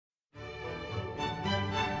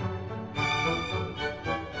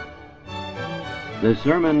The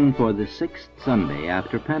sermon for the 6th Sunday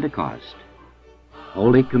after Pentecost.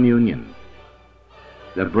 Holy Communion.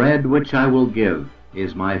 The bread which I will give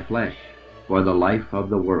is my flesh for the life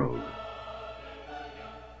of the world.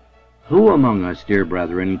 Who among us, dear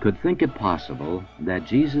brethren, could think it possible that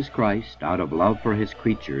Jesus Christ, out of love for his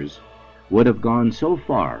creatures, would have gone so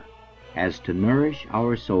far as to nourish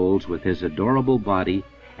our souls with his adorable body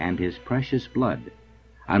and his precious blood,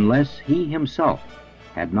 unless he himself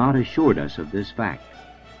had not assured us of this fact?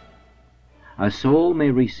 A soul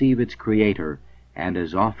may receive its Creator, and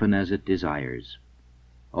as often as it desires.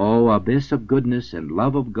 O abyss of goodness and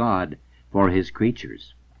love of God for his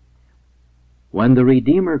creatures! When the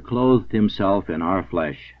Redeemer clothed himself in our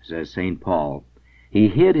flesh, says St. Paul, he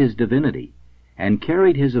hid his divinity, and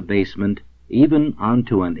carried his abasement even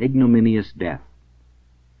unto an ignominious death.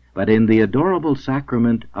 But in the adorable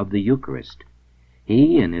sacrament of the Eucharist,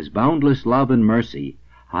 he, in his boundless love and mercy,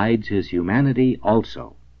 hides his humanity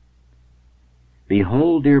also.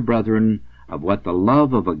 Behold, dear brethren, of what the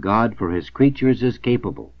love of a God for his creatures is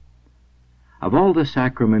capable. Of all the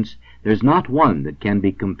sacraments, there's not one that can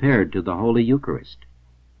be compared to the Holy Eucharist.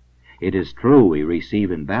 It is true we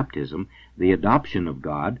receive in baptism the adoption of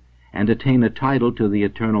God, and attain a title to the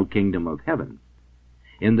eternal kingdom of heaven.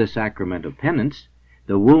 In the sacrament of penance,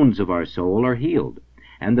 the wounds of our soul are healed,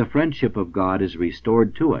 and the friendship of God is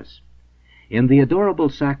restored to us. In the adorable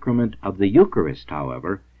sacrament of the Eucharist,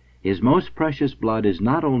 however, his most precious blood is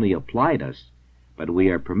not only applied us, but we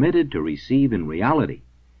are permitted to receive in reality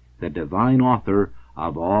the divine author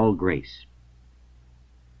of all grace.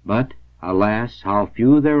 But, alas, how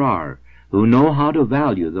few there are who know how to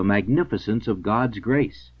value the magnificence of God's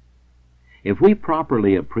grace. If we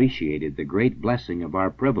properly appreciated the great blessing of our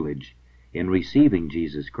privilege in receiving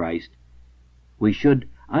Jesus Christ, we should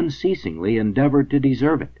unceasingly endeavor to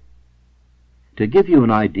deserve it. To give you an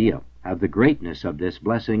idea of the greatness of this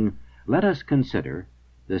blessing, let us consider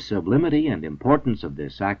the sublimity and importance of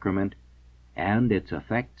this sacrament and its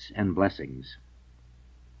effects and blessings.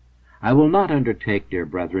 I will not undertake, dear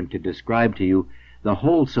brethren, to describe to you the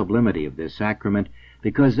whole sublimity of this sacrament,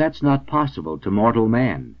 because that's not possible to mortal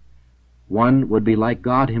man. One would be like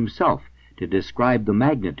God himself to describe the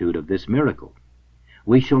magnitude of this miracle.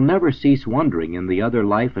 We shall never cease wondering in the other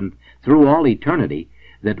life and through all eternity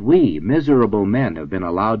that we, miserable men, have been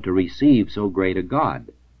allowed to receive so great a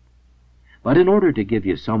God. But in order to give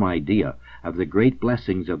you some idea of the great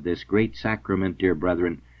blessings of this great sacrament, dear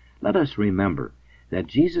brethren, let us remember that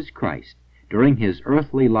Jesus Christ, during his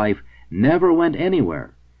earthly life, never went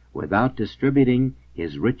anywhere without distributing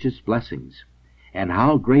his richest blessings, and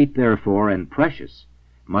how great, therefore, and precious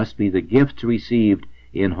must be the gifts received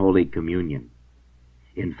in Holy Communion.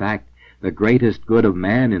 In fact, the greatest good of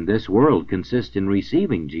man in this world consists in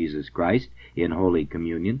receiving Jesus Christ in Holy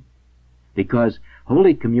Communion, because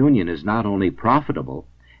Holy Communion is not only profitable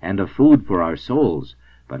and a food for our souls,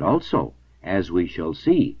 but also, as we shall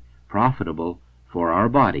see, profitable for our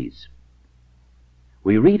bodies.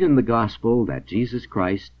 We read in the Gospel that Jesus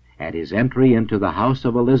Christ, at his entry into the house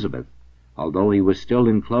of Elizabeth, although he was still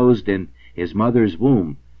enclosed in his mother's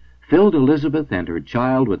womb, filled Elizabeth and her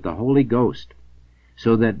child with the Holy Ghost,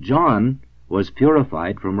 so that John was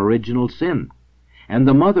purified from original sin. And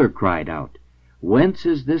the mother cried out, "Whence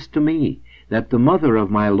is this to me, that the mother of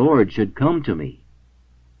my Lord should come to me?"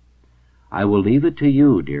 I will leave it to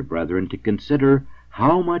you, dear brethren, to consider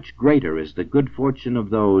how much greater is the good fortune of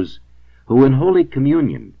those who in Holy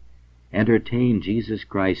Communion entertain Jesus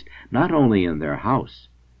Christ not only in their house,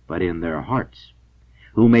 but in their hearts,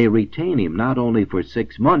 who may retain him not only for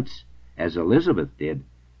 6 months, as Elizabeth did,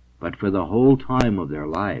 but for the whole time of their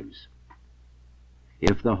lives.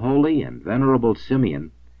 If the holy and venerable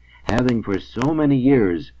Simeon, having for so many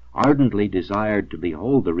years ardently desired to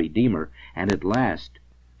behold the Redeemer, and at last,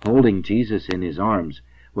 holding Jesus in his arms,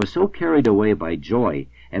 was so carried away by joy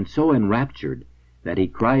and so enraptured that he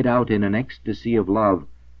cried out in an ecstasy of love,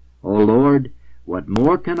 "O Lord, what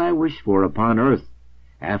more can I wish for upon earth,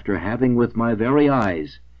 after having with my very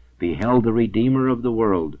eyes beheld the Redeemer of the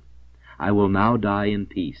world? I will now die in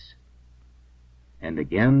peace." And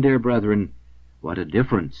again, dear brethren, what a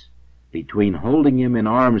difference between holding him in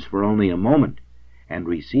arms for only a moment and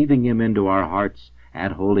receiving him into our hearts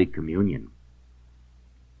at Holy Communion.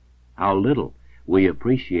 How little we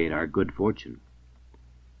appreciate our good fortune.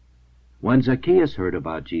 When Zacchaeus heard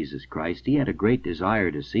about Jesus Christ, he had a great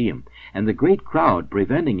desire to see him, and the great crowd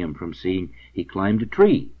preventing him from seeing, he climbed a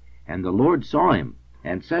tree, and the Lord saw him,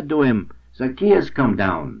 and said to him, "Zacchaeus, come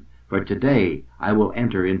down, for today I will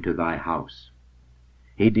enter into thy house."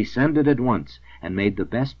 He descended at once, and made the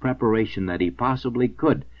best preparation that he possibly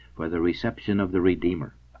could for the reception of the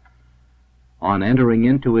Redeemer. On entering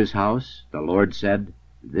into his house, the Lord said,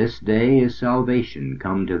 "This day is salvation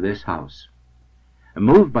come to this house."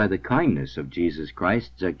 Moved by the kindness of Jesus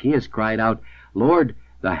Christ, Zacchaeus cried out, "Lord,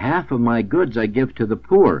 the half of my goods I give to the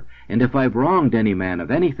poor, and if I've wronged any man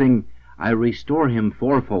of anything, I restore him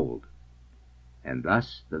fourfold." And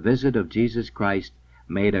thus the visit of Jesus Christ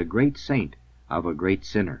made a great saint of a great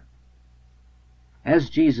sinner.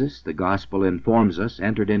 As Jesus, the Gospel informs us,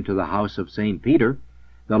 entered into the house of St. Peter,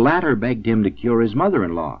 the latter begged him to cure his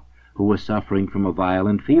mother-in-law, who was suffering from a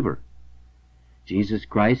violent fever. Jesus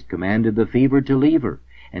Christ commanded the fever to leave her,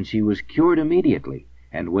 and she was cured immediately,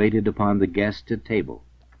 and waited upon the guests at table.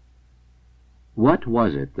 What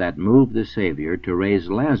was it that moved the Savior to raise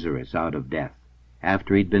Lazarus out of death,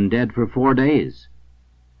 after he'd been dead for 4 days?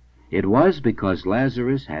 It was because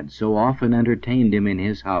Lazarus had so often entertained him in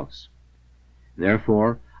his house.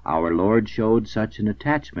 Therefore, our Lord showed such an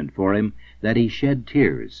attachment for him that he shed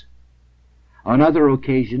tears. On other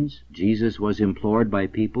occasions, Jesus was implored by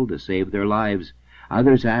people to save their lives.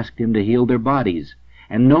 Others asked him to heal their bodies,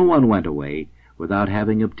 and no one went away without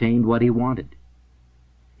having obtained what he wanted.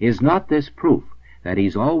 Is not this proof that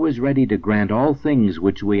he's always ready to grant all things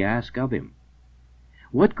which we ask of him?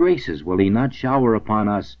 What graces will he not shower upon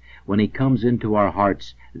us when he comes into our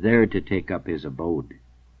hearts, there to take up his abode?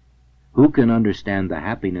 Who can understand the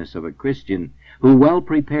happiness of a Christian who, well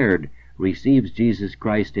prepared, receives Jesus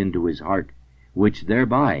Christ into his heart, which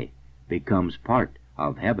thereby becomes part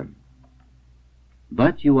of heaven?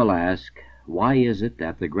 But you will ask, why is it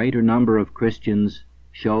that the greater number of Christians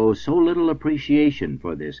show so little appreciation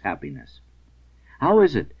for this happiness? How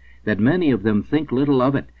is it that many of them think little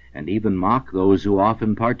of it, and even mock those who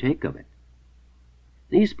often partake of it?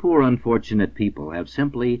 These poor unfortunate people have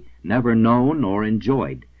simply never known or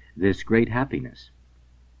enjoyed this great happiness.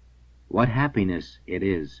 What happiness it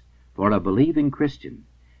is for a believing Christian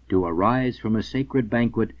to arise from a sacred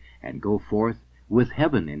banquet and go forth with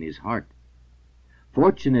heaven in his heart.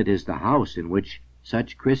 Fortunate is the house in which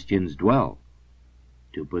such Christians dwell,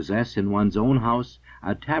 to possess in one's own house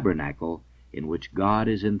a tabernacle in which God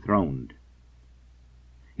is enthroned.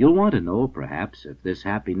 You'll want to know, perhaps, if this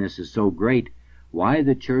happiness is so great, why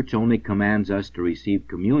the Church only commands us to receive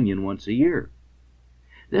communion once a year.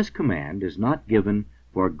 This command is not given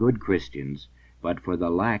for good Christians, but for the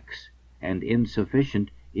lax and insufficient,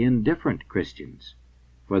 indifferent Christians,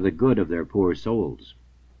 for the good of their poor souls.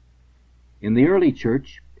 In the early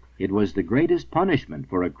Church, it was the greatest punishment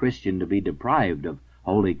for a Christian to be deprived of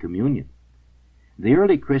Holy Communion. The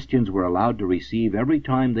early Christians were allowed to receive every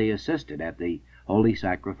time they assisted at the holy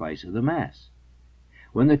sacrifice of the Mass.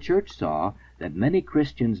 When the Church saw that many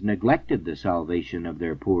Christians neglected the salvation of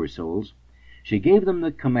their poor souls, she gave them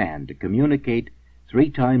the command to communicate 3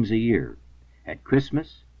 times a year, at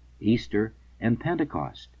Christmas, Easter, and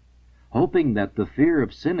Pentecost, hoping that the fear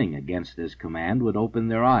of sinning against this command would open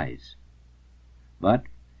their eyes. But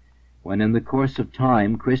when in the course of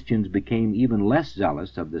time Christians became even less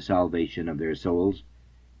zealous of the salvation of their souls,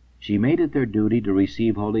 she made it their duty to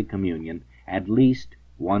receive Holy Communion at least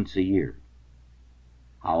once a year.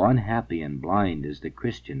 How unhappy and blind is the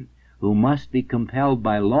Christian who must be compelled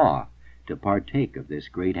by law to partake of this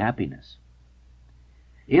great happiness.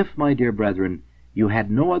 If, my dear brethren, you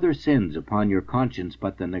had no other sins upon your conscience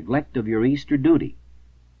but the neglect of your Easter duty,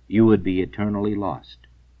 you would be eternally lost.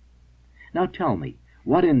 Now tell me,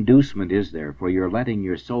 what inducement is there for your letting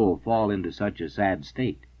your soul fall into such a sad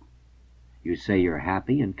state? You say you're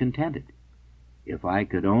happy and contented. If I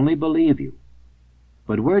could only believe you.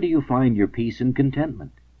 But where do you find your peace and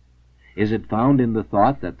contentment? Is it found in the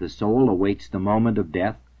thought that the soul awaits the moment of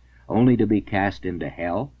death, only to be cast into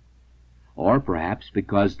hell? Or perhaps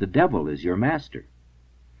because the devil is your master?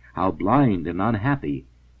 How blind and unhappy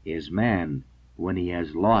is man when he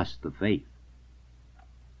has lost the faith!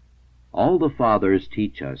 All the Fathers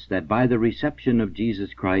teach us that by the reception of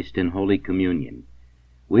Jesus Christ in Holy Communion,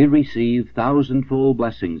 we receive thousandfold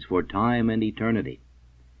blessings for time and eternity.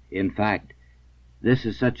 In fact, this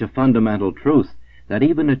is such a fundamental truth that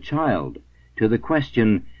even a child, to the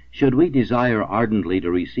question, should we desire ardently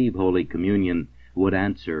to receive Holy Communion, would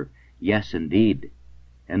answer, yes, indeed.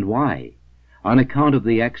 And why? On account of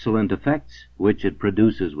the excellent effects which it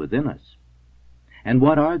produces within us. And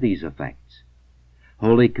what are these effects?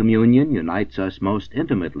 Holy Communion unites us most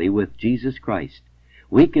intimately with Jesus Christ,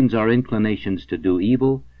 weakens our inclinations to do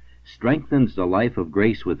evil, strengthens the life of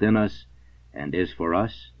grace within us, and is for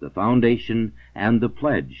us the foundation and the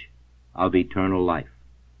pledge of eternal life.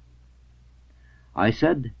 I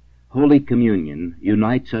said, Holy Communion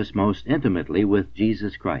unites us most intimately with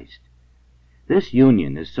Jesus Christ. This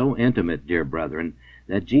union is so intimate, dear brethren,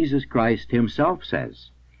 that Jesus Christ himself says,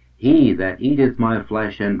 He that eateth my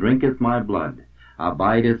flesh and drinketh my blood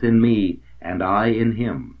abideth in me, and I in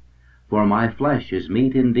him. For my flesh is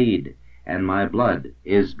meat indeed, and my blood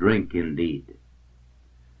is drink indeed.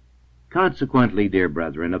 Consequently, dear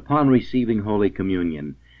brethren, upon receiving Holy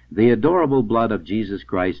Communion, the adorable blood of Jesus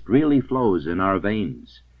Christ really flows in our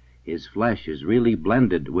veins. His flesh is really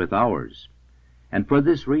blended with ours. And for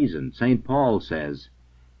this reason, St. Paul says,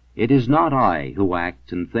 "It is not I who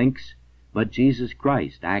acts and thinks, but Jesus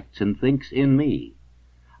Christ acts and thinks in me.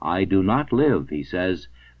 I do not live," he says,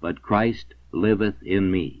 "but Christ liveth in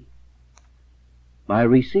me." By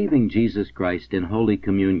receiving Jesus Christ in Holy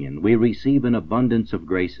Communion, we receive an abundance of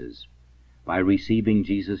graces. By receiving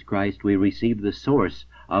Jesus Christ, we receive the source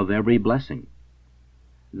of every blessing.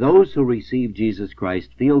 Those who receive Jesus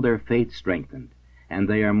Christ feel their faith strengthened, and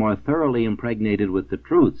they are more thoroughly impregnated with the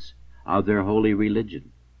truths of their holy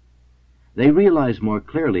religion. They realize more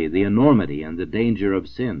clearly the enormity and the danger of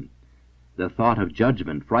sin. The thought of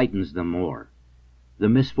judgment frightens them more. The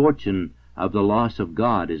misfortune of the loss of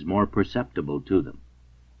God is more perceptible to them.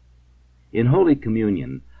 In Holy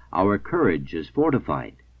Communion, our courage is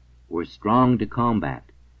fortified. We're strong to combat.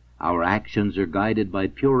 Our actions are guided by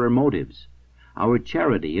purer motives. Our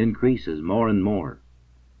charity increases more and more.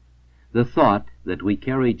 The thought that we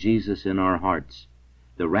carry Jesus in our hearts,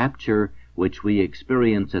 the rapture which we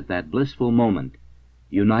experience at that blissful moment,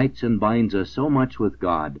 unites and binds us so much with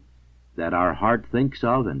God that our heart thinks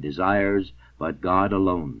of and desires but God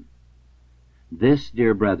alone. This,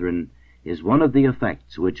 dear brethren, is one of the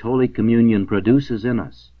effects which Holy Communion produces in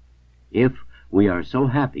us, if we are so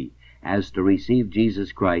happy as to receive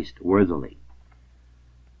Jesus Christ worthily.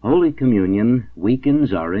 Holy Communion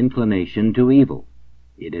weakens our inclination to evil.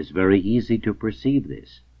 It is very easy to perceive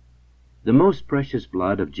this. The most precious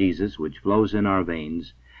blood of Jesus which flows in our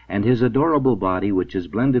veins, and his adorable body which is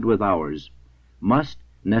blended with ours, must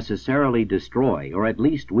necessarily destroy, or at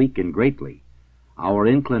least weaken greatly, our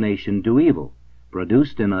inclination to evil,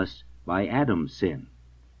 produced in us by Adam's sin.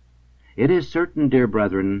 It is certain, dear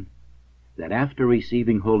brethren, that after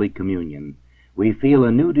receiving Holy Communion, we feel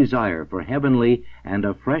a new desire for heavenly and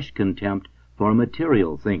a fresh contempt for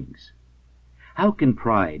material things. How can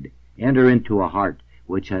pride enter into a heart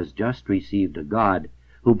which has just received a God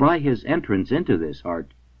who by his entrance into this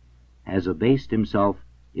heart has abased himself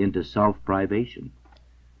into self-privation?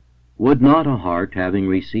 Would not a heart, having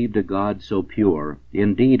received a God so pure,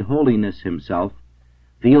 indeed holiness himself,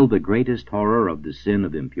 feel the greatest horror of the sin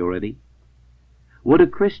of impurity? Would a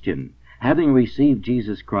Christian, having received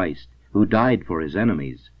Jesus Christ, who died for his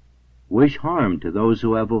enemies, wish harm to those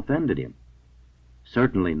who have offended him?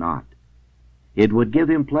 Certainly not. It would give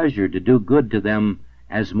him pleasure to do good to them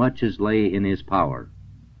as much as lay in his power.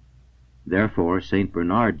 Therefore St.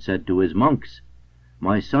 Bernard said to his monks,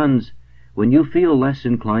 "My sons, when you feel less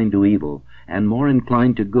inclined to evil and more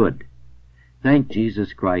inclined to good, thank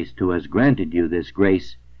Jesus Christ who has granted you this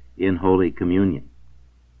grace in Holy Communion."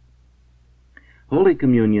 Holy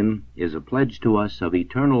Communion is a pledge to us of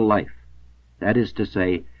eternal life. That is to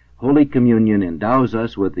say, Holy Communion endows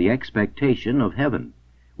us with the expectation of heaven,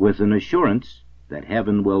 with an assurance that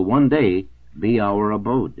heaven will one day be our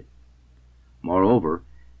abode. Moreover,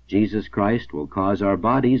 Jesus Christ will cause our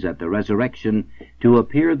bodies at the resurrection to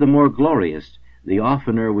appear the more glorious the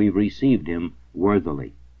oftener we received him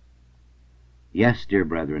worthily. Yes, dear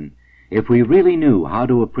brethren, if we really knew how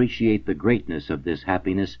to appreciate the greatness of this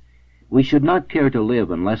happiness, we should not care to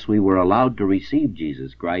live unless we were allowed to receive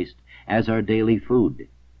Jesus Christ as our daily food.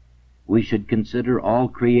 We should consider all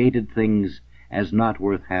created things as not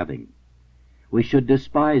worth having. We should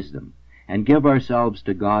despise them and give ourselves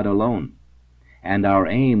to God alone, and our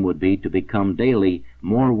aim would be to become daily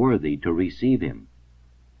more worthy to receive him.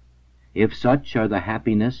 If such are the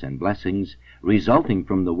happiness and blessings resulting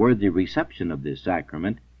from the worthy reception of this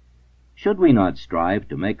sacrament, should we not strive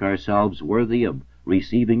to make ourselves worthy of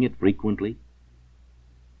receiving it frequently?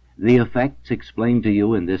 The effects explained to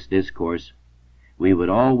you in this discourse we would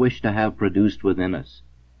all wish to have produced within us.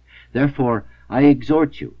 Therefore, I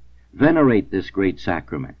exhort you, venerate this great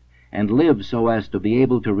sacrament, and live so as to be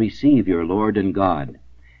able to receive your Lord and God,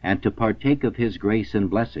 and to partake of his grace and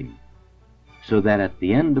blessing, so that at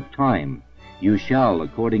the end of time you shall,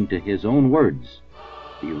 according to his own words,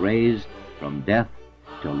 be raised from death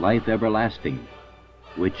to life everlasting,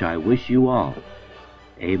 which I wish you all.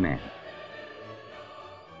 Amen.